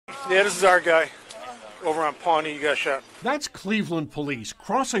Yeah, this is our guy over on Pawnee. He got shot. That's Cleveland police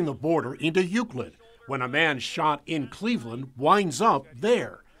crossing the border into Euclid when a man shot in Cleveland winds up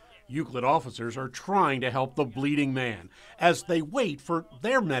there. Euclid officers are trying to help the bleeding man as they wait for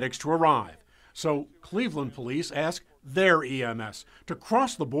their medics to arrive. So Cleveland police ask their EMS to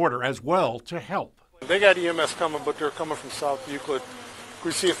cross the border as well to help. They got EMS coming, but they're coming from South Euclid. Can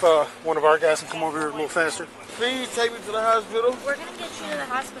we see if one of our guys can come over here a little faster? Please take me to the hospital. We're going to get you to the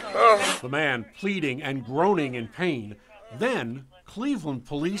hospital. The man pleading and groaning in pain. Then Cleveland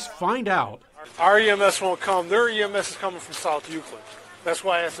police find out our EMS won't come. Their EMS is coming from South Euclid. That's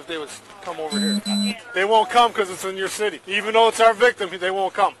why I asked if they would come over here. They won't come because it's in your city. Even though it's our victim, they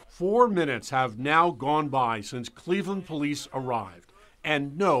won't come. 4 minutes have now gone by since Cleveland police arrived,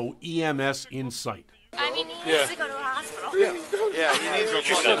 and no EMS in sight. I mean, he needs to go to the hospital. Yeah, he needs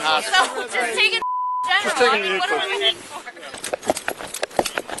to go to the hospital. No, just take it in general. I mean, what are we waiting for?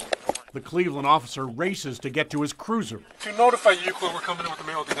 The Cleveland officer races to get to his cruiser. To notify Euclid, we're coming in with a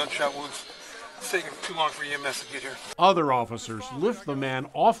male with gunshot wounds. It's taking too long for EMS to get here. Other officers lift the man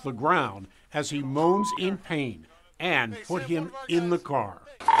off the ground as he moans in pain and put him in the car.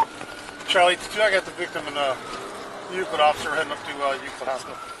 Charlie, I got the victim and the Euclid officer heading up to Euclid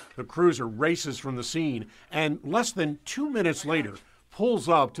Hospital. The cruiser races from the scene and less than 2 minutes later pulls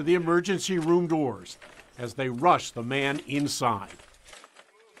up to the emergency room doors as they rush the man inside.